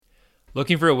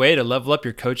Looking for a way to level up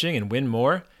your coaching and win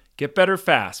more? Get better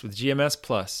fast with GMS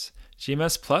Plus.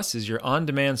 GMS Plus is your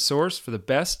on-demand source for the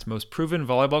best, most proven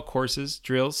volleyball courses,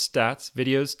 drills, stats,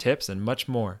 videos, tips, and much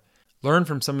more. Learn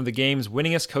from some of the game's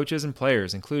winningest coaches and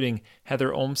players, including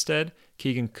Heather Olmstead,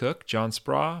 Keegan Cook, John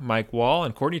Spraw, Mike Wall,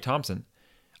 and Courtney Thompson.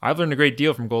 I've learned a great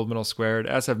deal from Gold Medal Squared,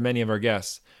 as have many of our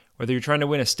guests. Whether you're trying to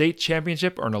win a state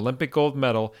championship or an Olympic gold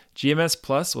medal, GMS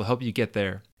Plus will help you get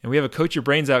there. And we have a Coach Your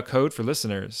Brains Out code for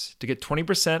listeners. To get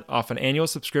 20% off an annual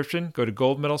subscription, go to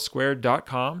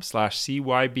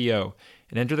goldmedalsquared.com/CYBO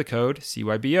and enter the code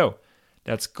CYBO.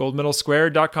 That's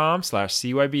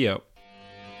goldmedalsquared.com/CYBO.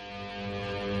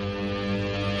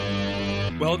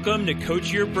 Welcome to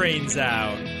Coach Your Brains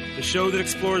Out, the show that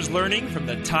explores learning from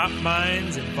the top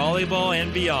minds in volleyball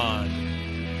and beyond.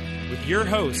 With your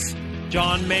hosts,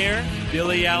 John Mayer,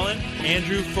 Billy Allen,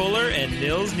 Andrew Fuller, and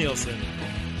Nils Nielsen.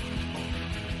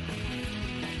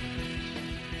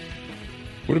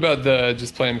 What about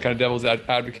just playing kind of devil's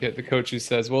advocate, the coach who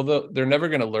says, well, they're never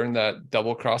going to learn that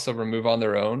double crossover move on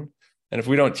their own. And if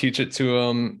we don't teach it to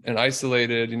them and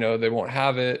isolated, they won't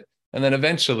have it. And then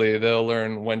eventually they'll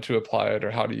learn when to apply it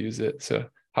or how to use it. So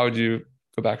how would you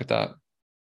go back at that?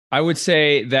 I would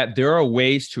say that there are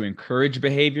ways to encourage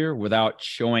behavior without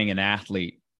showing an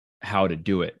athlete how to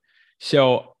do it.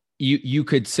 So you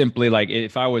could simply, like,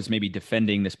 if I was maybe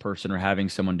defending this person or having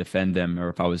someone defend them, or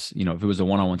if I was, if it was a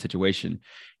one-on-one situation,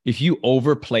 if you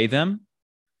overplay them,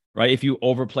 right? If you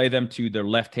overplay them to their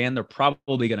left hand, they're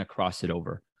probably going to cross it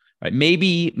over, right?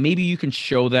 Maybe you can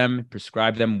show them,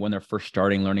 prescribe them when they're first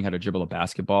starting, learning how to dribble a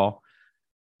basketball,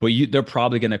 but they're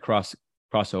probably going to cross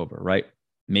over, right?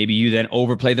 Maybe you then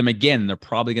overplay them again, they're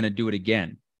probably going to do it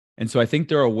again. And so I think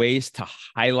there are ways to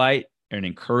highlight and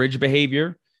encourage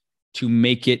behavior to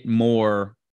make it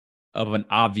more of an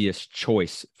obvious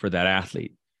choice for that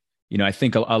athlete. I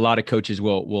think a lot of coaches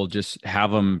will just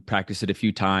have them practice it a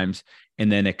few times and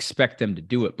then expect them to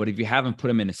do it. But if you haven't put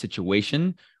them in a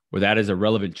situation where that is a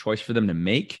relevant choice for them to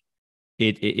make,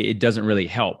 it doesn't really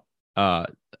help.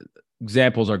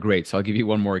 Examples are great. So I'll give you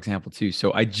one more example too.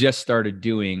 So I just started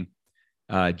doing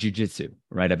jiu-jitsu,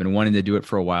 right? I've been wanting to do it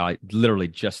for a while. I literally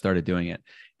just started doing it.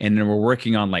 And then we're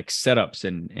working on like setups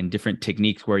and different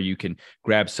techniques where you can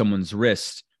grab someone's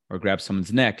wrist or grab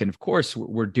someone's neck. And of course,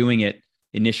 we're doing it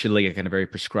initially like in a very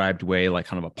prescribed way, like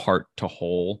kind of a part to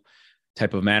whole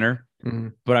type of manner. Mm-hmm.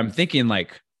 But I'm thinking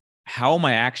like, how do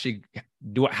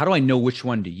I know which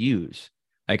one to use?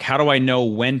 Like, how do I know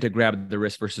when to grab the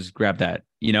wrist versus grab that,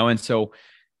 And so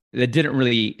that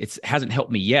it hasn't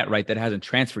helped me yet, right? That hasn't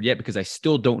transferred yet because I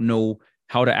still don't know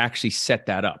how to actually set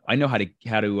that up. I know how to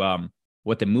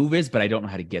what the move is, but I don't know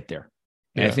how to get there.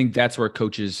 And I think that's where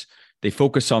coaches, they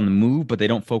focus on the move, but they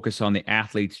don't focus on the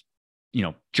athlete's,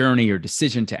 journey or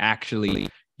decision to actually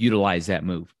utilize that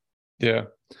move. Yeah.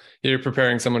 You're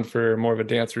preparing someone for more of a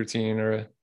dance routine or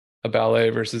a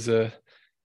ballet versus a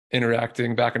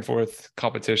interacting back and forth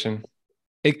competition.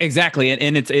 Exactly.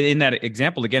 And it's in that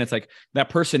example, again, it's like that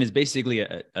person is basically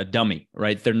a dummy,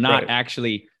 right? They're not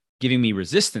actually giving me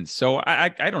resistance. So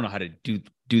I don't know how to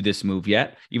do this move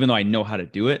yet, even though I know how to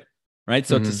do it. Right.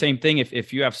 So It's the same thing.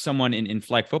 If you have someone in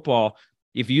flag football,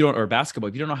 or basketball,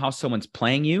 if you don't know how someone's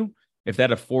playing you, if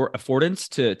that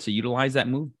affordance to utilize that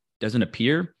move doesn't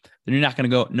appear, then you're not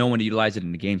going to know when to utilize it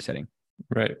in the game setting.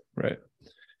 Right.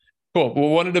 Cool. Well,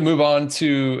 wanted to move on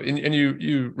to, and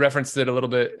you referenced it a little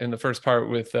bit in the first part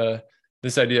with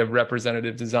this idea of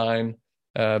representative design,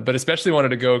 but especially wanted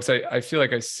to go because I feel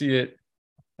like I see it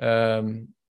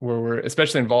where we're,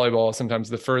 especially in volleyball, sometimes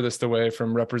the furthest away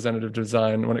from representative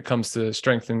design when it comes to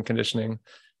strength and conditioning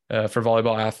for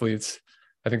volleyball athletes.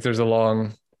 I think there's a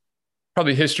long,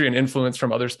 probably history and influence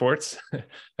from other sports.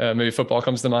 Maybe football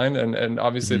comes to mind, and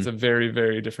obviously it's a very,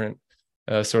 very different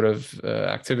sort of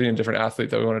activity and different athlete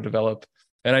that we want to develop.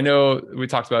 And I know we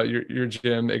talked about your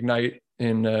gym, Ignite,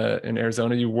 in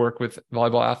Arizona. You work with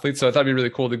volleyball athletes, so I thought it'd be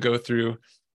really cool to go through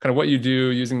kind of what you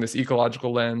do using this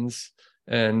ecological lens,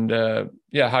 and how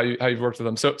you've worked with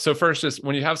them. So first, just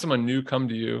when you have someone new come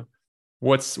to you,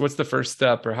 what's the first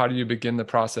step, or how do you begin the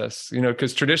process?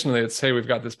 Because traditionally it's, hey, we've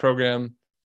got this program,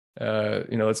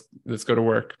 let's go to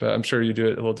work. But I'm sure you do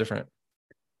it a little different.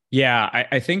 Yeah,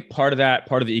 I think part of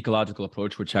the ecological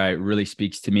approach, which really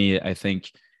speaks to me, I think,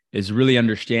 is really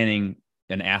understanding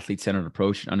an athlete-centered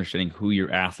approach, understanding who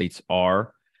your athletes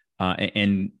are,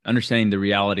 and understanding the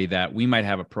reality that we might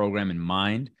have a program in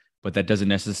mind, but that doesn't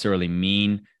necessarily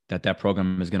mean that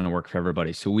program is going to work for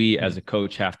everybody. So we, as a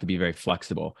coach, have to be very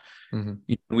flexible. When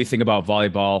we think about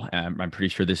volleyball, I'm pretty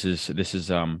sure this is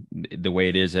the way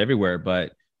it is everywhere,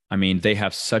 but I mean, they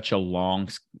have such a long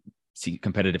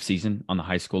competitive season on the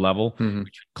high school level, Mm-hmm.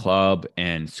 club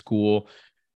and school.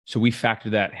 So we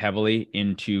factor that heavily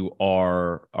into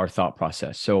our thought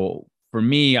process. So for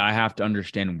me, I have to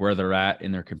understand where they're at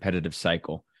in their competitive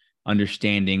cycle,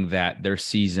 understanding that their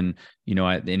season,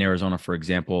 in Arizona, for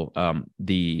example,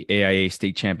 the AIA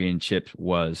state championship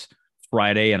was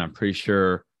Friday, and I'm pretty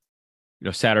sure,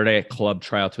 Saturday at club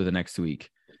tryouts were the next week.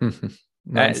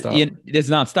 Nonstop. It's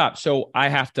nonstop. So I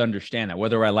have to understand that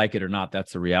whether I like it or not,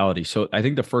 that's the reality. So I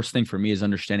think the first thing for me is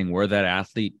understanding where that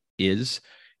athlete is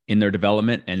in their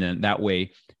development. And then that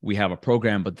way we have a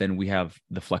program, but then we have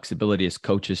the flexibility as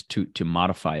coaches to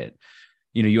modify it.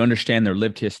 You understand their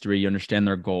lived history, you understand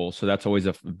their goals. So that's always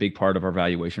a big part of our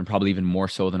evaluation, probably even more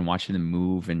so than watching them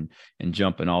move and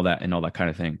jump and all that kind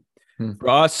of thing. For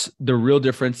us, the real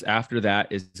difference after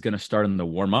that is going to start in the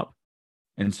warm-up.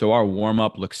 And so our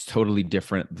warm-up looks totally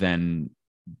different than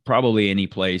probably any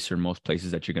place or most places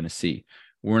that you're going to see.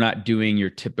 We're not doing your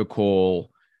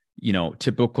typical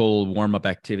warm-up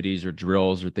activities or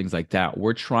drills or things like that.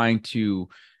 We're trying to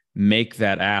make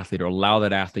that athlete or allow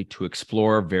that athlete to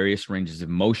explore various ranges of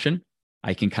motion.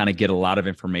 I can kind of get a lot of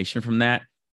information from that,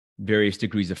 various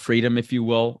degrees of freedom, if you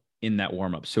will, in that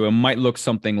warm-up. So it might look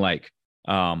something like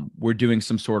we're doing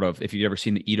some sort of, if you've ever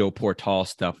seen the Ido Portal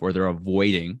stuff where they're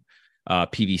avoiding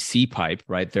PVC pipe,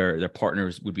 right? Their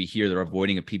partners would be here. They're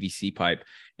avoiding a PVC pipe.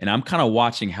 And I'm kind of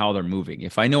watching how they're moving.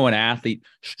 If I know an athlete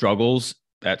struggles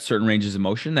at certain ranges of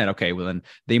motion, that okay, well then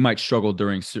they might struggle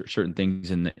during certain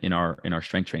things in our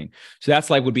strength training. So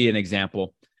that's would be an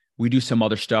example. We do some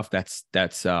other stuff that's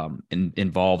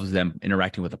involves them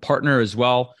interacting with a partner as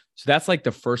well. So that's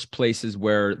the first places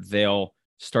where they'll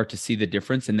start to see the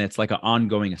difference. And that's an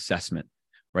ongoing assessment,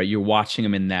 right? You're watching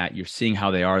them in that, you're seeing how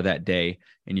they are that day,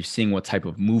 and you're seeing what type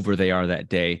of mover they are that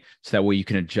day. So that way you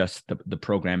can adjust the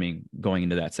programming going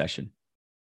into that session.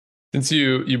 Since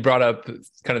you brought up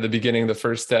kind of the beginning, the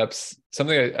first steps,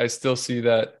 something I still see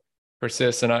that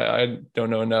persists, and I don't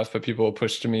know enough, but people will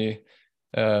push to me.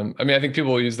 I think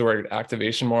people will use the word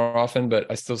activation more often, but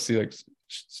I still see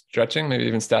stretching, maybe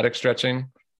even static stretching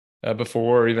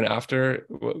before or even after.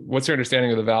 What's your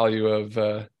understanding of the value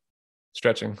of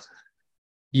stretching?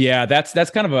 Yeah,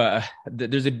 that's kind of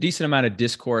there's a decent amount of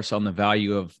discourse on the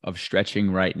value of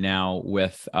stretching right now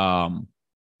with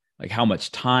how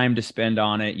much time to spend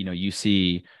on it. You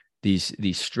see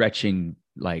these stretching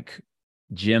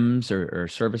gyms or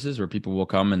services where people will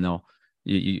come and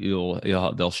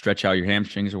they'll stretch out your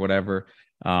hamstrings or whatever.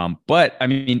 But I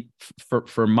mean,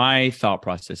 for my thought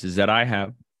process is that I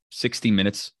have 60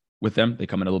 minutes with them. They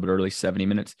come in a little bit early, 70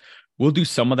 minutes. We'll do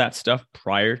some of that stuff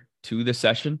prior to the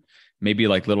session, maybe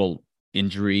little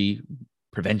injury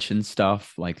prevention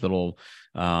stuff, little,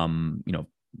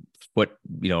 foot,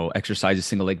 exercises,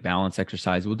 single leg balance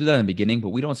exercise. We'll do that in the beginning, but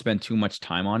we don't spend too much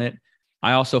time on it.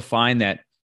 I also find that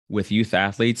with youth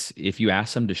athletes, if you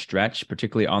ask them to stretch,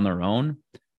 particularly on their own,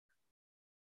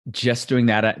 just doing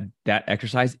that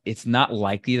exercise, it's not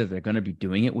likely that they're going to be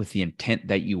doing it with the intent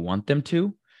that you want them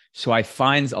to. So I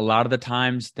find a lot of the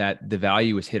times that the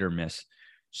value is hit or miss.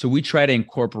 So we try to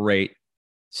incorporate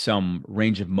some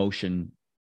range of motion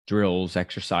drills,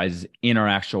 exercises in our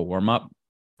actual warm-up.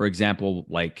 For example,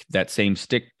 that same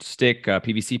stick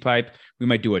PVC pipe, we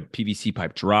might do a PVC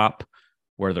pipe drop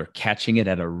where they're catching it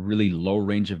at a really low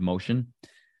range of motion,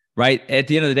 right? At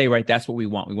the end of the day, right, that's what we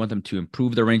want. We want them to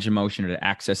improve their range of motion or to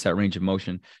access that range of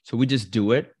motion. So we just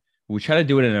do it. We try to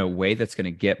do it in a way that's going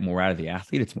to get more out of the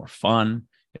athlete. It's more fun.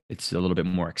 It's a little bit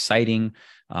more exciting.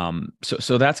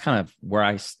 So that's kind of where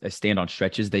I stand on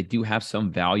stretches. They do have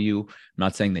some value. I'm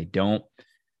not saying they don't,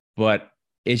 but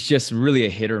it's just really a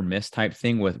hit or miss type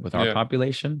thing with our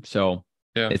population. So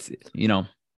it's, you got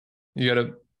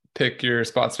to pick your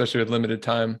spot, especially with limited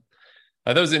time.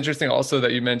 That was interesting also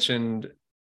that you mentioned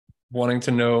wanting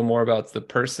to know more about the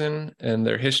person and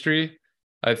their history.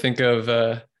 I think of,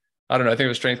 I think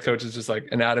of a strength coach as just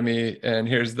anatomy and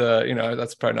here's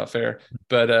that's probably not fair,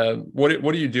 but what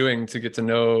are you doing to get to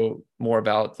know more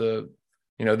about the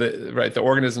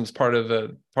organism's part of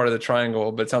the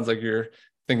triangle, but it sounds like you're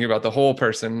thinking about the whole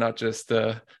person, not just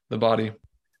the body.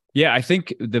 Yeah, I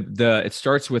think it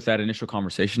starts with that initial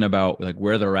conversation about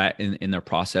where they're at in their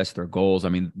process, their goals. I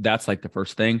mean, that's the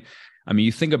first thing. I mean,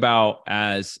 you think about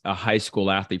as a high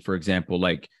school athlete, for example,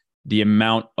 the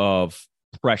amount of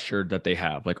pressure that they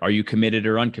have. Are you committed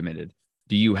or uncommitted?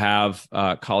 Do you have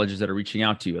colleges that are reaching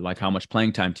out to you? How much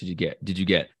playing time did you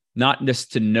get? Not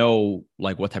just to know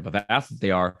what type of athlete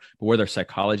they are, but where their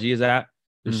psychology is at.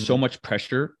 There's so much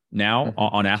pressure now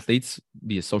on athletes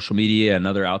via social media and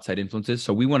other outside influences.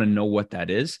 So we want to know what that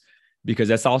is. because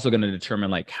that's also going to determine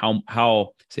like how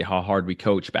hard we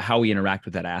coach, but how we interact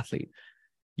with that athlete.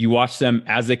 You watch them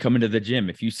as they come into the gym.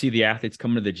 If you see the athletes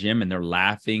come into the gym and they're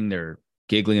laughing, they're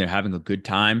giggling, they're having a good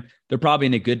time, they're probably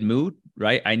in a good mood,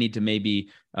 right? I need to maybe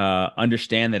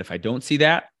understand that if I don't see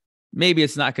that, maybe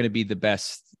it's not going to be the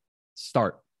best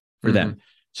start for them.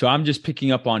 So I'm just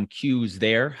picking up on cues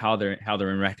there, how they're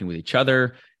interacting with each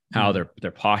other, how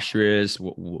their posture is,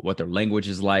 what their language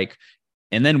is like.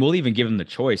 And then we'll even give them the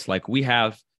choice. Like we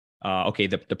have,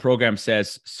 the program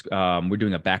says we're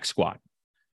doing a back squat.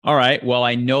 All right. Well,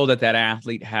 I know that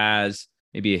athlete has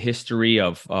maybe a history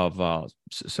of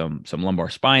some lumbar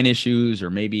spine issues, or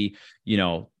maybe,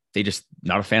 they just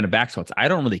not a fan of back squats. I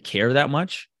don't really care that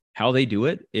much how they do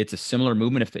it. It's a similar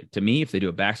movement. If they do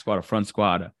a back squat, a front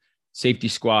squat, a safety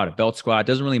squat, a belt squat, it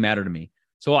doesn't really matter to me.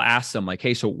 So I'll ask them like,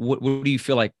 hey, so what do you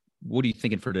feel like? What are you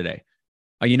thinking for today?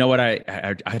 You know what?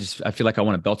 I feel like I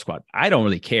want a belt squat. I don't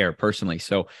really care personally.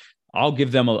 So I'll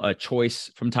give them a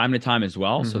choice from time to time as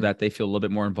well, so that they feel a little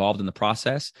bit more involved in the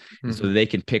process, and so they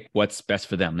can pick what's best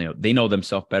for them. They know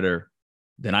themselves better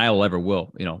than I'll ever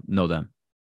will, know them.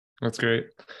 That's great.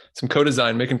 Some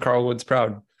co-design, making Carl Woods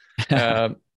proud.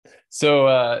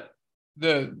 So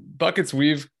the buckets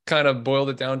we've kind of boiled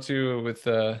it down to with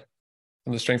some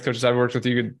of the strength coaches I've worked with,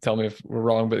 you could tell me if we're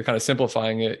wrong, but kind of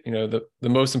simplifying it, the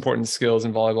most important skills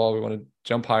in volleyball, we want to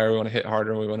jump higher, we want to hit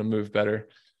harder, and we want to move better.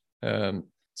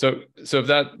 So if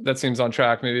that seems on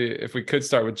track, maybe if we could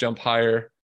start with jump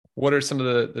higher, what are some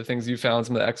of the things you found,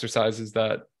 some of the exercises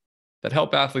that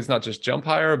help athletes not just jump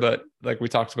higher, but like we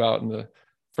talked about in the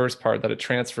first part, that it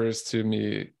transfers to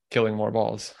me killing more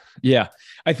balls? Yeah.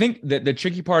 I think that the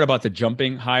tricky part about the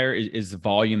jumping higher is the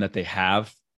volume that they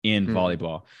have in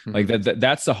volleyball. Like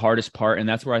that's the hardest part. And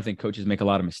that's where I think coaches make a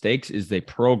lot of mistakes, is they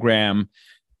program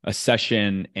a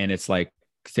session and it's like,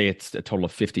 say it's a total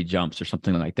of 50 jumps or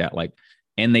something like that.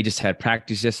 And they just had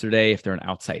practice yesterday. If they're an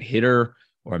outside hitter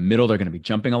or a middle, they're going to be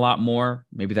jumping a lot more.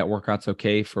 Maybe that workout's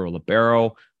okay for a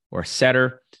libero or a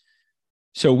setter.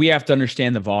 So we have to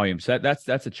understand the volume. So that's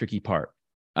a tricky part.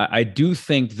 I do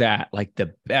think that like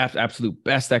the absolute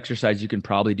best exercise you can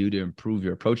probably do to improve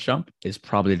your approach jump is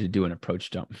probably to do an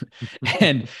approach jump.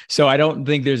 And so I don't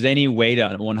think there's any way to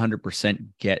 100%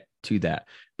 get to that.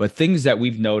 But things that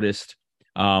we've noticed,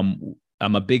 I'm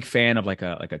a big fan of like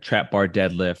a trap bar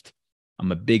deadlift.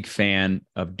 I'm a big fan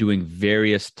of doing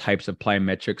various types of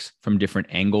plyometrics from different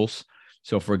angles.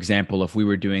 So for example, if we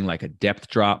were doing like a depth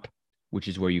drop, which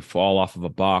is where you fall off of a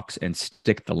box and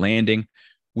stick the landing,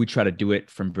 we try to do it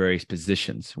from various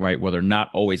positions, right? Where they're not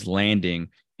always landing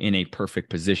in a perfect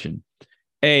position.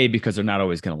 A, because they're not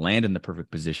always going to land in the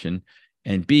perfect position.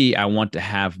 And B, I want to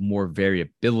have more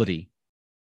variability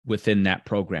within that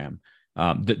program.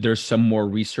 There's some more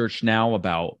research now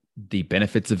about the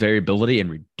benefits of variability and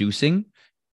reducing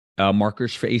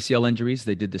markers for ACL injuries.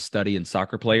 They did the study in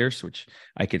soccer players, which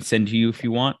I can send to you if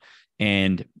you want.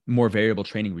 And more variable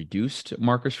training reduced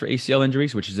markers for ACL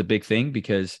injuries, which is a big thing,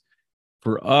 because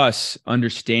for us,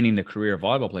 understanding the career of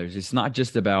volleyball players, it's not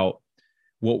just about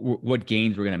what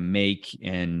gains we're going to make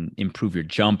and improve your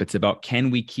jump. It's about, can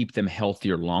we keep them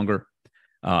healthier longer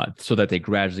so that they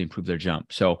gradually improve their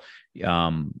jump. So,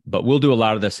 but we'll do a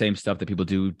lot of the same stuff that people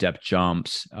do, depth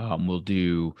jumps. We'll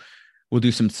do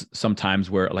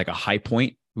sometimes where like a high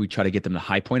point, we try to get them to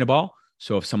high point a ball.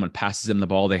 So if someone passes them the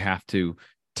ball, they have to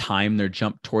time their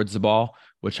jump towards the ball,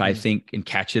 which I think, and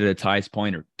catch it at a ties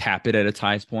point or tap it at a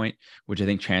ties point, which I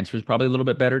think transfers probably a little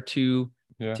bit better to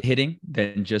hitting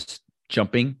than just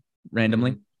jumping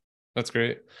randomly. That's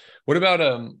great. What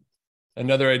about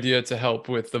another idea to help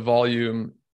with the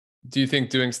volume? Do you think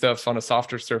doing stuff on a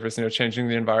softer surface, changing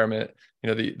the environment,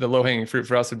 the low hanging fruit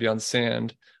for us would be on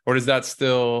sand, or does that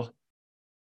still,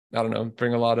 I don't know,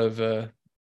 bring a lot of,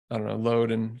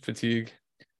 load and fatigue?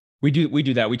 We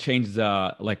do that. We change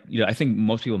I think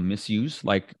most people misuse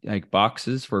like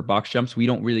boxes for box jumps. We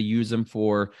don't really use them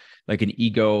for like an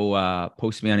ego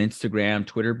post me on Instagram,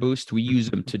 Twitter boost. We use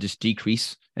them to just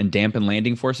decrease and dampen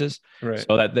landing forces. Right.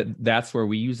 So that's where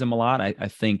we use them a lot. I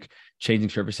think changing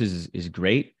surfaces is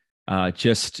great. I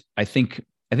think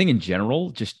in general,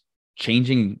 just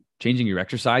changing your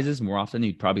exercises more often than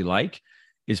you'd probably like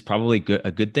is probably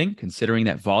a good thing, considering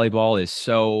that volleyball is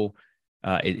so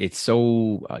it's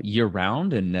so year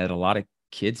round, and that a lot of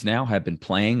kids now have been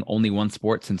playing only one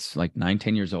sport since like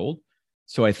 9-10 years old.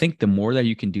 So I think the more that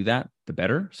you can do that, the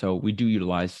better. So we do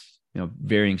utilize,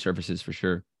 varying surfaces for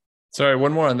sure. Sorry,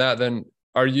 one more on that. Then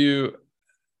I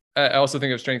also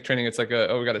think of strength training. It's like we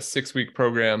got a 6-week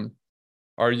program.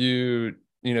 Are you,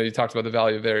 you talked about the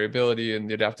value of variability and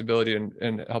the adaptability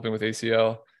and helping with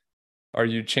ACL. are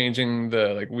you changing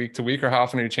the like week to week, or how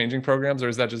often are you changing programs, or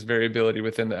is that just variability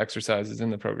within the exercises in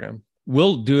the program?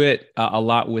 We'll do it a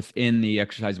lot within the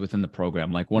exercise within the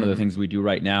program. Like one of the things we do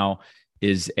right now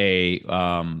is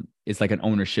it's like an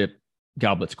ownership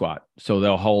goblet squat. So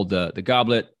they'll hold the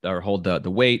goblet or hold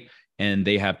the weight, and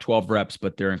they have 12 reps,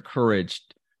 but they're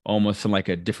encouraged almost in like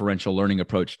a differential learning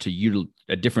approach to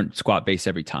a different squat base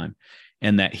every time.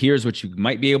 And that here's what you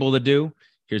might be able to do.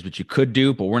 Here's what you could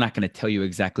do, but we're not going to tell you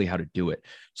exactly how to do it.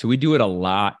 So we do it a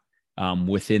lot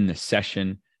within the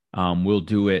session. We'll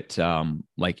do it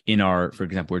like for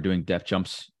example, we're doing depth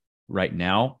jumps right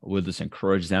now. We'll just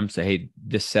encourage them, say, hey,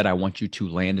 this set, I want you to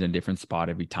land in a different spot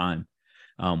every time.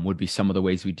 Would be some of the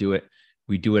ways we do it.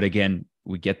 We do it again.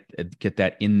 We get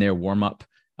that in their warm up.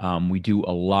 We do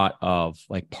a lot of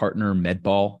like partner med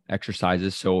ball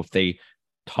exercises. So if they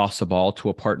toss a ball to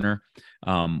a partner,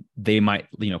 they might,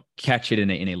 catch it in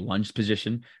a lunge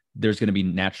position. There's going to be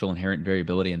natural inherent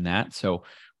variability in that. So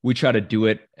we try to do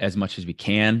it as much as we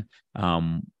can.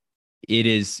 It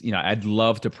is, I'd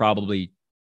love to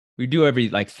we do every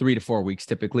like 3 to 4 weeks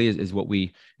typically is what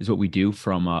we do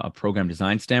from a program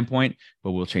design standpoint,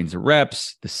 but we'll change the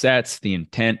reps, the sets, the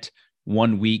intent.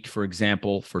 1 week, for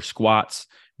example, for squats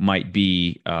might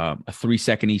be a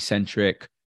 3-second eccentric.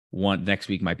 Next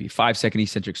week might be 5-second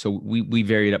eccentric. So we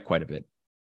vary it up quite a bit.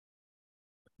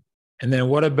 And then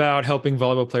what about helping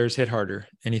volleyball players hit harder?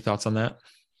 Any thoughts on that?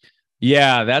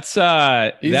 Yeah, that's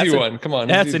easy one. Come on.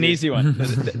 That's an easy one.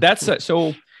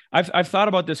 So I've thought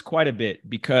about this quite a bit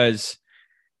because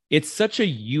it's such a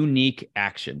unique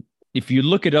action. If you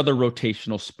look at other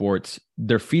rotational sports,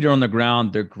 their feet are on the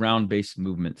ground, they're ground-based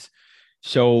movements.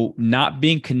 So not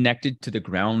being connected to the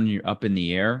ground when you're up in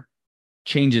the air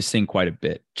changes it quite a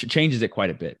bit.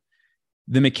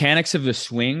 The mechanics of the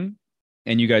swing,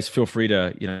 and you guys feel free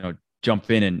to,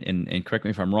 jump in and correct me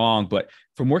if I'm wrong, but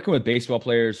from working with baseball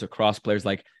players, lacrosse players,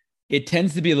 like it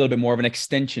tends to be a little bit more of an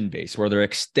extension base where they're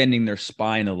extending their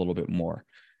spine a little bit more.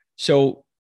 So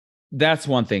that's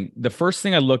one thing. The first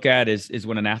thing I look at is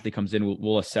when an athlete comes in,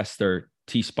 we'll assess their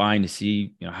T-spine to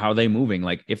see, how are they moving?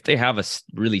 Like if they have a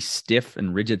really stiff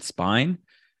and rigid spine,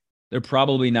 they're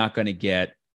probably not going to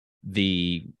get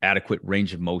the adequate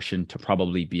range of motion to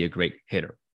probably be a great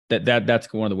hitter.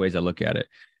 That's one of the ways I look at it.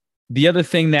 The other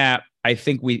thing that I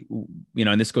think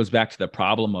and this goes back to the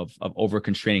problem of over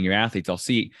constraining your athletes. I'll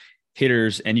see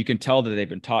hitters and you can tell that they've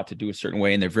been taught to do a certain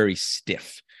way and they're very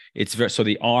stiff. So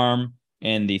the arm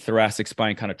and the thoracic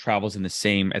spine kind of travels at the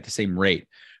same rate.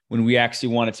 When we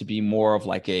actually want it to be more of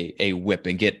like a whip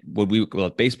and get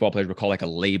what baseball players would call like a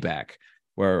layback,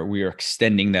 where we are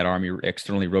extending that arm, you're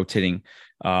externally rotating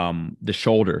the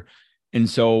shoulder. And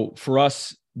so for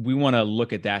us, we want to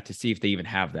look at that to see if they even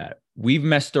have that. We've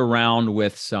messed around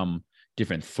with some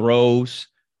different throws.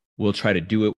 We'll try to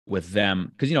do it with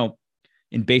them because,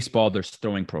 in baseball, there's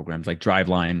throwing programs like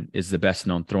Driveline is the best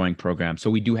known throwing program. So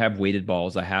we do have weighted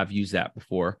balls. I have used that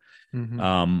before.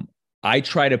 Mm-hmm. I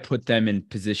try to put them in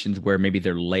positions where maybe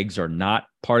their legs are not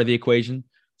part of the equation.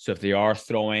 So if they are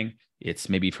throwing, it's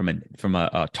maybe from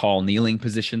a tall kneeling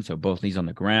position. So both knees on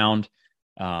the ground,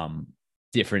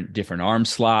 different arm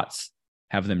slots,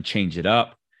 have them change it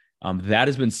up. That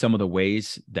has been some of the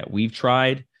ways that we've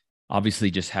tried.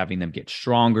 Obviously, just having them get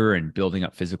stronger and building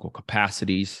up physical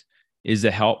capacities is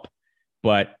a help.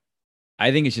 But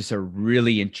I think it's just a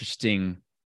really interesting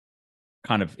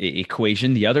kind of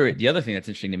equation. The other thing that's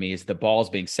interesting to me is the ball's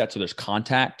being set, so there's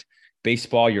contact.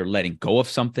 Baseball, you're letting go of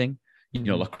something.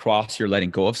 Lacrosse, you're letting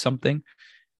go of something.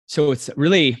 So it's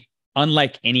really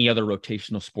unlike any other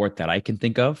rotational sport that I can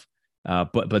think of.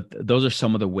 But those are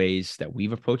some of the ways that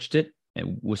we've approached it,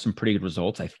 and with some pretty good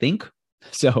results, I think.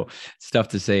 So it's tough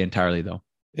to say entirely, though.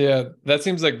 Yeah, that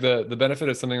seems like the benefit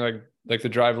of something like the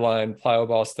Driveline, plyo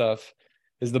ball stuff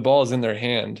is the ball is in their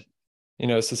hand.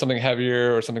 So something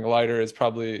heavier or something lighter is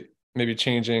probably maybe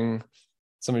changing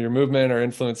some of your movement or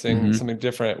influencing something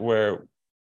different where,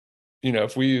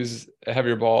 if we use a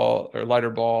heavier ball or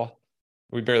lighter ball,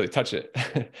 we barely touch it.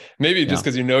 Maybe just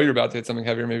because you're about to hit something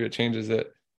heavier, maybe it changes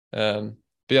it. But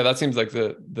yeah, that seems like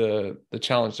the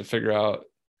challenge to figure out.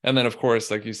 And then of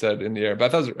course, like you said, in the air. But I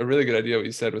thought it was a really good idea what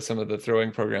you said with some of the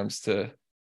throwing programs to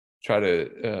try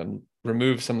to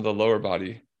remove some of the lower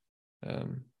body.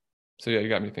 So yeah, you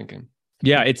got me thinking.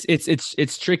 Yeah,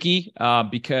 it's tricky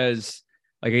because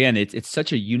like again, it's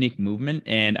such a unique movement.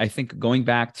 And I think going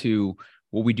back to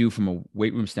what we do from a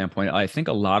weight room standpoint, I think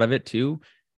a lot of it too,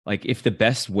 like if the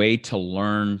best way to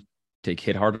learn to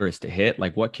hit harder is to hit,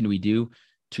 like what can we do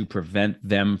to prevent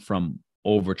them from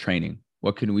overtraining?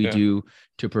 What can we do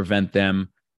to prevent them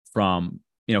from,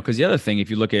 because the other thing, if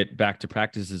you look at back to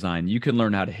practice design, you can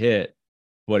learn how to hit,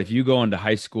 But if you go into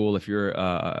high school, if you're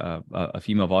a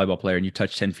female volleyball player and you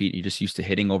touch 10 feet, and you're just used to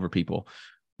hitting over people,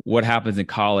 what happens in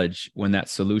college when that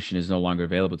solution is no longer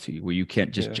available to you, where you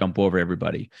can't just jump over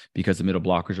everybody because the middle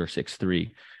blockers are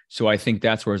 6'3"? So I think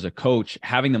that's where, as a coach,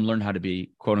 having them learn how to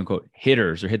be quote unquote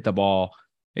hitters or hit the ball,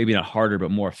 maybe not harder,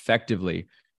 but more effectively,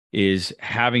 is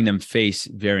having them face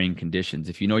varying conditions.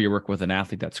 If you know you're working with an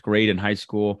athlete that's great in high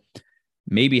school,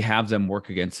 maybe have them work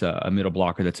against a middle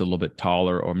blocker that's a little bit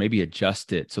taller, or maybe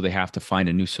adjust it so they have to find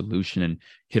a new solution and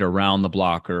hit around the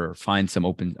blocker or find some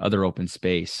other open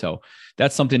space. So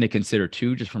that's something to consider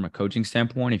too, just from a coaching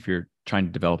standpoint, if you're trying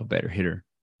to develop a better hitter.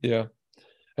 Yeah.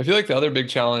 I feel like the other big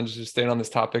challenge, just staying on this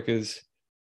topic, is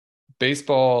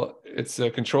baseball. It's a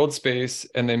controlled space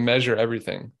and they measure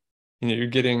everything. You're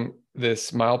getting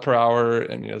this mile per hour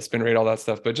and, the spin rate, all that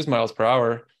stuff, but just miles per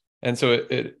hour. And so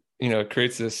it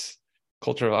creates this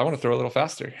culture of, I want to throw a little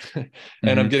faster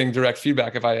and I'm getting direct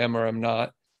feedback if I am or I'm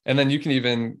not. And then you can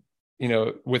even,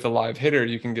 with a live hitter,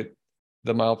 you can get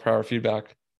the mile per hour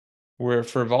feedback, where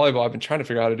for volleyball, I've been trying to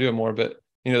figure out how to do it more, but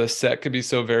the set could be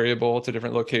so variable to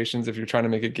different locations. If you're trying to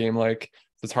make it game-like,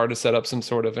 it's hard to set up some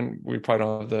sort of, and we probably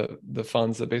don't have the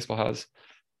funds that baseball has,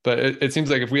 but it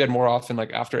seems like if we had more often,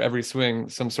 like after every swing,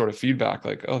 some sort of feedback,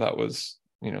 like, oh, that was,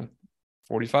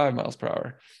 45 miles per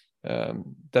hour,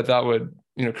 that would,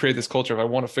 create this culture of, I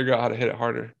want to figure out how to hit it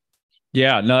harder.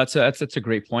 Yeah, no, that's a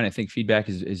great point. I think feedback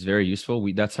is very useful.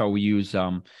 That's how we use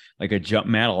like a jump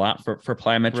mat a lot for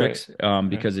plyometrics, right.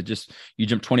 Because it just, you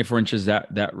jump 24 inches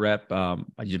that rep, you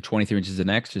jump 23 inches the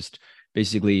next, just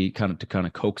basically kind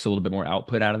of coax a little bit more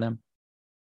output out of them.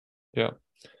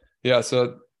 Yeah.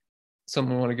 So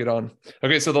something we want to get on.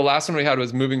 Okay, so the last one we had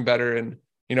was moving better, and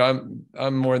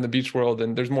I'm more in the beach world,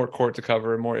 and there's more court to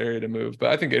cover and more area to move, but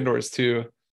I think indoors too.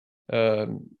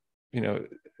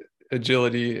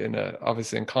 Agility and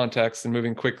obviously in context and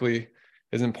moving quickly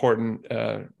is important.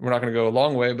 We're not going to go a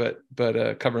long way, but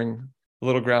covering a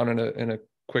little ground in a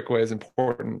quick way is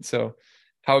important. So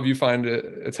how have you find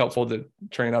it's helpful to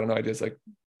train, I don't know, ideas like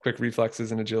quick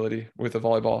reflexes and agility with a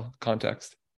volleyball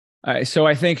context? So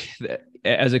I think that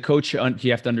as a coach,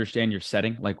 you have to understand your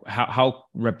setting, like how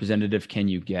representative can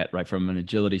you get, right, from an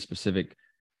agility specific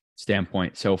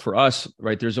standpoint. So for us,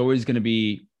 right, there's always going to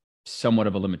be somewhat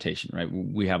of a limitation, right?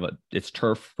 We have it's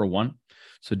turf for one,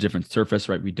 so different surface,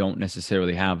 right? We don't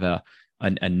necessarily have a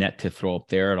net to throw up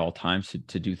there at all times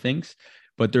to do things,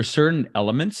 but there's certain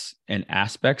elements and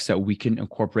aspects that we can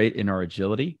incorporate in our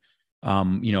agility.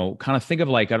 Kind of think of,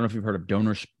 like, I don't know if you've heard of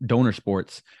donor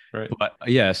sports, right? But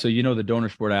yeah, so the donor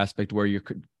sport aspect, where you're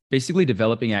basically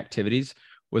developing activities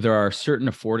where there are certain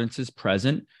affordances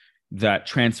present that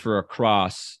transfer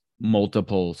across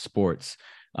multiple sports.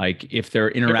 Like if they're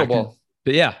interacting,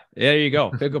 yeah, there you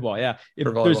go. Pickleball. Yeah.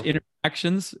 If there's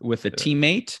interactions with a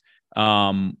teammate,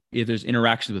 if there's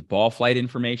interactions with ball flight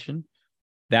information,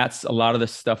 that's a lot of the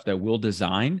stuff that we'll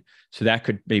design. So that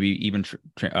could maybe even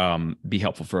be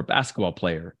helpful for a basketball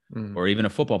player or even a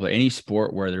football player, any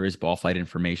sport where there is ball flight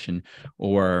information,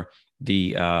 or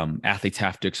the athletes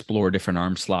have to explore different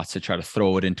arm slots to try to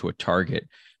throw it into a target.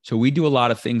 So we do a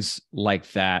lot of things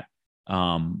like that,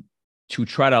 to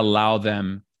try to allow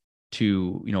them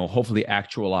to, hopefully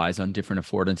actualize on different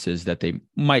affordances that they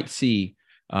might see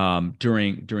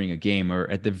during a game, or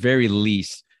at the very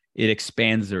least, it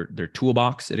expands their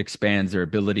toolbox. It expands their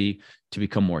ability to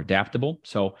become more adaptable.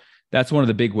 So that's one of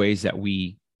the big ways that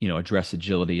we, address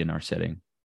agility in our setting.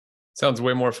 Sounds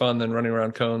way more fun than running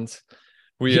around cones.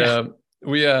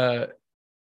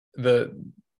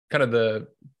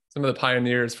 Some of the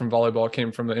pioneers from volleyball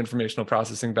came from an informational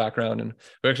processing background, and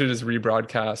we actually just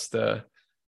rebroadcast a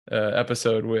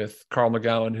episode with Carl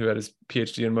McGowan, who had his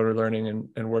PhD in motor learning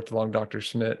and worked along Dr.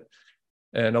 Schmidt.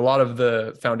 And a lot of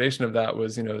the foundation of that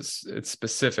was, it's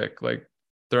specific, like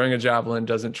throwing a javelin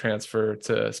doesn't transfer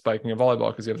to spiking a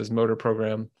volleyball because you have this motor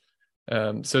program.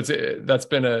 So that's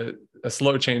been a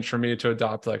slow change for me to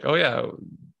adopt, like, oh yeah,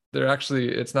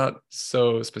 it's not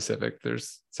so specific.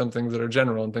 There's some things that are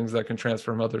general and things that can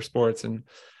transfer from other sports. And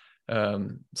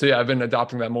so yeah, I've been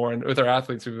adopting that more. And with our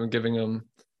athletes, we've been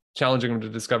challenging them to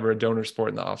discover a donor sport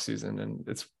in the off season. And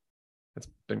it's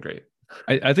been great.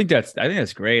 I think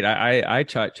that's great. I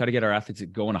try to get our athletes to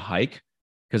go on a hike,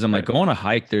 because I'm like, go on a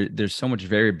hike. There's so much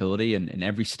variability, and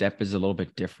every step is a little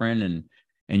bit different,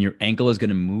 and your ankle is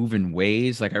going to move in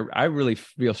ways. Like I really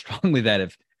feel strongly that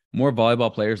if more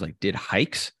volleyball players did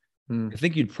hikes, I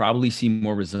think you'd probably see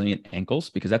more resilient ankles,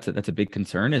 because that's a big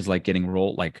concern, is like getting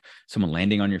rolled, like someone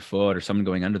landing on your foot or someone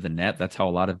going under the net. That's how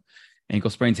a lot of ankle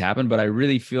sprains happen. But I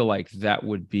really feel like that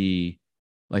would be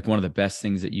like one of the best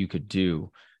things that you could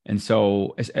do. And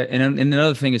so, and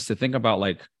another thing is to think about,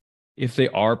 like, if they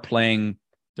are playing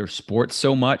their sport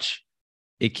so much,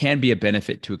 it can be a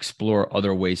benefit to explore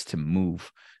other ways to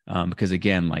move. Because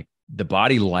again, like the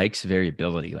body likes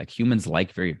variability, like humans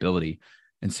like variability.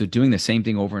 And so doing the same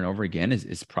thing over and over again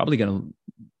is probably going to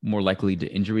more likely to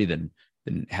injury than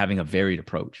having a varied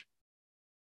approach.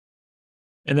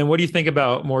 And then what do you think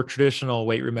about more traditional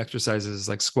weight room exercises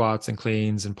like squats and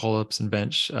cleans and pull-ups and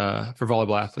bench for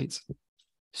volleyball athletes?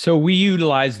 So we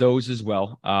utilize those as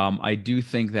well. I do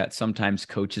think that sometimes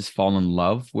coaches fall in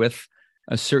love with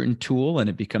a certain tool and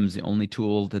it becomes the only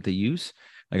tool that they use.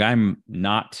 Like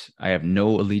I have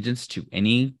no allegiance to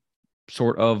any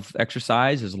sort of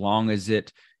exercise as long as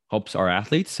it helps our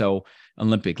athletes. So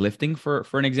Olympic lifting, for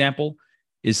an example,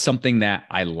 is something that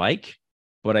I like.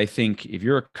 But I think if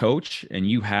you're a coach and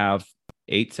you have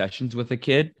 8 sessions with a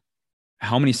kid,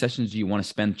 how many sessions do you want to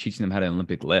spend teaching them how to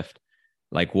Olympic lift?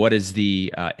 Like, what is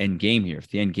the end game here? If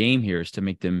the end game here is to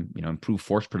make them, improve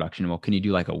force production, well, can you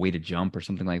do like a weighted jump or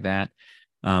something like that?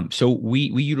 So we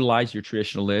utilize your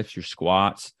traditional lifts, your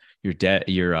squats, your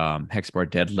hex bar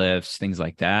deadlifts, things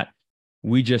like that.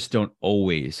 We just don't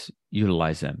always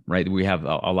utilize them, right? We have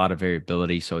a lot of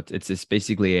variability, so it's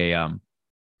basically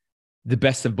the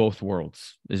best of both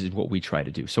worlds is what we try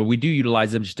to do. So we do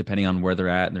utilize them just depending on where they're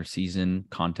at in their season,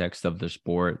 context of their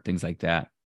sport, things like that.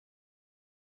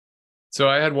 So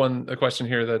I had a question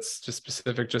here that's just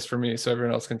specific just for me, so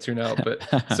everyone else can tune out. But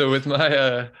so with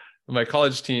my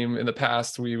college team in the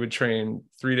past, we would train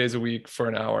 3 days a week for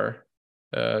an hour,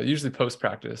 usually post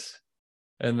practice.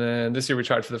 And then this year we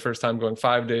tried for the first time going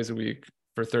 5 days a week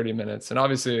for 30 minutes. And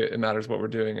obviously it matters what we're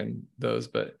doing in those,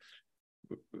 but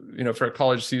for a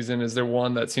college season, is there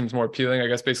one that seems more appealing? I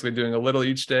guess basically doing a little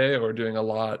each day or doing a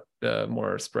lot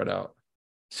more spread out.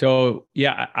 So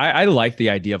yeah, I like the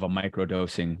idea of a micro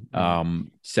dosing,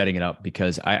 setting it up,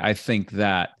 because I think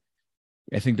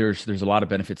there's a lot of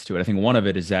benefits to it. I think one of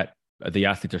it is that the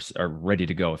athletes are ready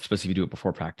to go, especially if you do it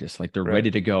before practice. Like they're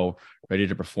ready to go, ready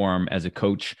to perform. As a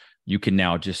coach, you can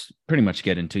now just pretty much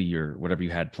get into your whatever you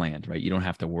had planned, right? You don't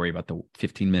have to worry about the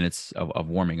 15 minutes of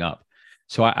warming up.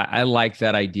 So I like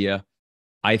that idea.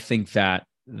 I think that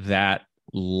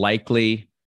likely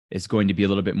is going to be a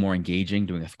little bit more engaging,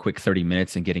 doing a quick 30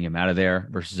 minutes and getting him out of there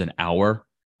versus an hour.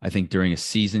 I think during a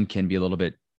season can be a little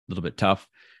bit tough.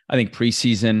 I think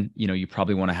preseason, you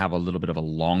probably want to have a little bit of a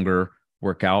longer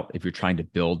workout if you're trying to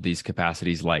build these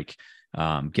capacities, like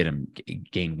get him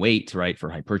gain weight, right, for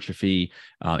hypertrophy,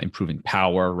 improving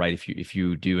power, right. If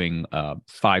you doing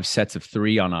 5 sets of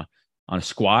 3 on a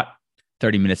squat,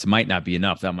 30 minutes might not be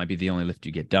enough. That might be the only lift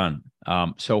you get done.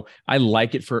 So I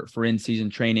like it for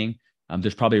in-season training.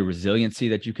 There's probably a resiliency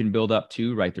that you can build up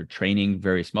too, right? They're training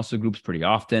various muscle groups pretty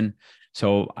often.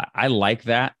 So I like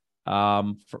that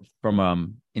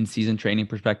from in-season training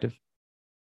perspective.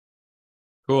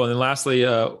 Cool. And then lastly,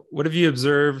 what have you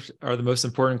observed are the most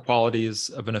important qualities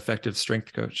of an effective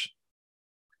strength coach?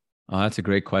 That's a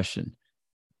great question.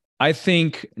 I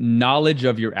think knowledge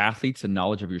of your athletes and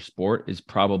knowledge of your sport is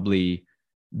probably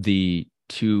the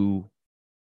two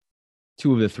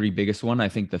of the 3 biggest one. I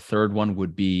think the third one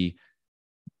would be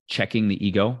checking the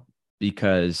ego,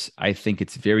 because I think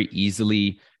it's very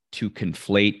easily to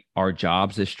conflate our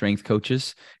jobs as strength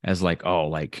coaches as like,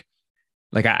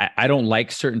 I don't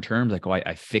like certain terms, like,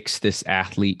 I fix this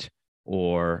athlete,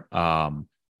 or,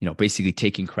 basically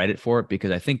taking credit for it,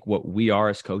 because I think what we are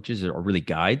as coaches are really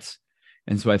guides.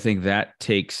 And so I think that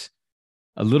takes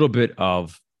a little bit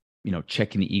of,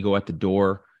 checking the ego at the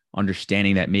door,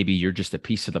 understanding that maybe you're just a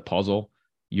piece of the puzzle.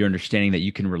 You're understanding that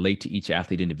you can relate to each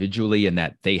athlete individually and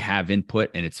that they have input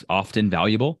and it's often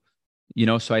valuable,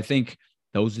 so I think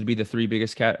those would be the 3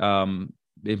 biggest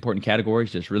important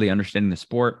categories: just really understanding the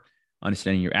sport,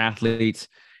 understanding your athletes,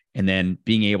 and then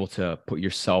being able to put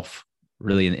yourself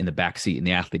really in the back seat and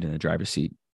the athlete in the driver's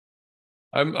seat.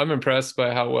 I'm impressed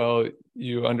by how well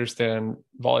you understand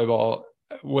volleyball.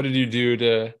 What did you do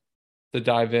to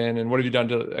dive in, and what have you done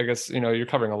to, I guess, you're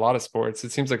covering a lot of sports.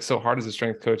 It seems like so hard as a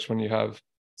strength coach when you have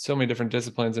so many different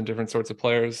disciplines and different sorts of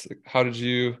players. How did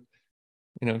you,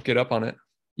 get up on it?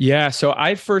 Yeah. So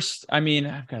I've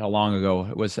got how long ago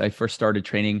it was I first started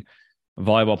training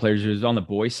volleyball players. It was on the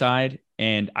boys side,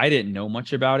 and I didn't know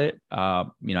much about it. I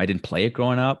didn't play it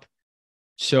growing up.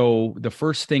 So the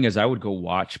first thing is I would go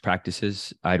watch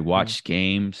practices. I'd watch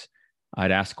games.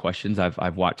 I'd ask questions.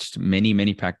 I've watched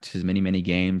many practices, many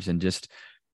games, and just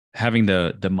having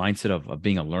the mindset of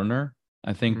being a learner.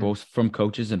 I think both from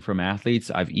coaches and from athletes.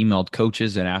 I've emailed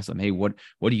coaches and asked them, hey, what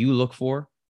do you look for?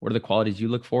 What are the qualities you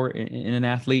look for in an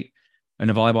athlete, in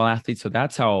a volleyball athlete? So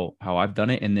that's how I've done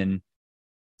it. And then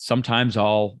sometimes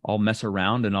I'll mess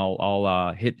around and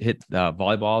I'll hit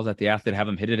volleyballs at the athlete, have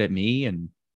them hit it at me, and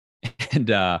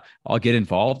I'll get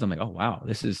involved. I'm like, oh wow,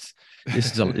 this is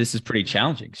pretty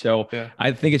challenging. So Yeah.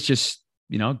 I think it's just,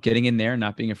 getting in there,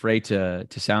 not being afraid to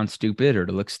sound stupid or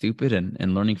to look stupid,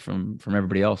 and learning from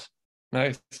everybody else.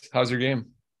 Nice. How's your game?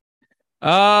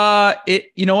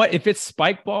 You know what? If it's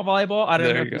spike ball volleyball, I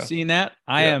don't know if you've seen that.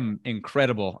 I am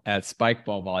incredible at spike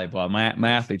ball volleyball.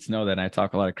 My athletes know that, and I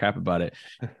talk a lot of crap about it.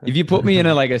 If you put me in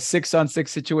a 6-on-6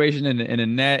 situation in a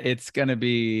net, it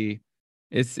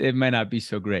might not be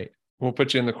so great. We'll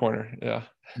put you in the corner. Yeah.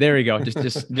 There we go.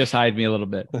 Just hide me a little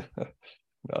bit. No,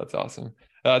 that's awesome.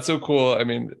 It's so cool. I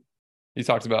mean, you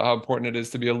talked about how important it is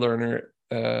to be a learner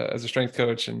as a strength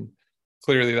coach, and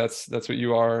clearly that's what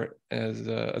you are as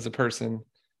a person,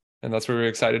 and that's where we're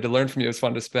excited to learn from you. It's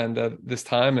fun to spend this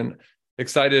time, and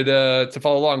excited to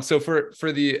follow along. So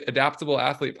for the Adaptable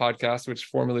Athlete podcast, which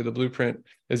formerly the Blueprint,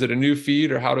 is it a new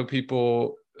feed, or how do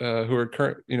people who are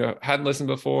current, hadn't listened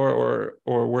before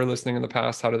or were listening in the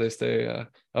past, how do they stay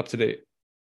up to date?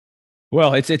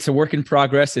 Well, it's a work in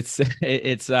progress. It's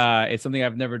something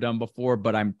I've never done before,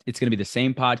 but it's going to be the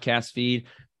same podcast feed.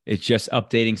 It's just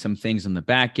updating some things on the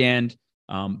back end.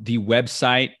 The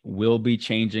website will be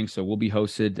changing, so we'll be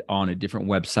hosted on a different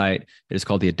website. It is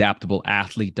called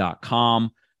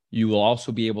theadaptableathlete.com. You will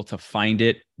also be able to find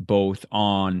it both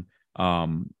on that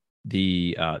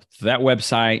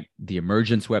website, the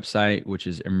Emergence website, which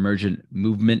is Emergent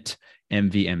Movement,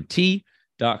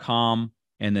 MVMT.com,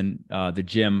 and then the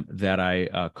gym that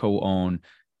I co-own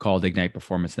called Ignite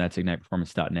Performance, and that's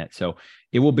igniteperformance.net. So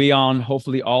it will be on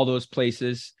hopefully all those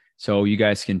places, so you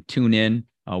guys can tune in.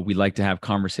 We like to have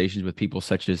conversations with people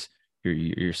such as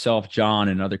yourself, John,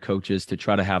 and other coaches to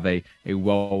try to have a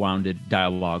well-rounded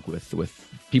dialogue with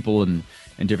people and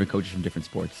different coaches from different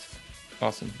sports.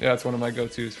 Awesome. Yeah, it's one of my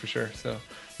go-tos for sure. So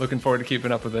looking forward to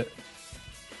keeping up with it.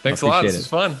 Thanks a lot. This was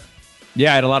fun.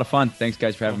 Yeah, I had a lot of fun. Thanks,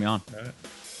 guys, for having me on. All right.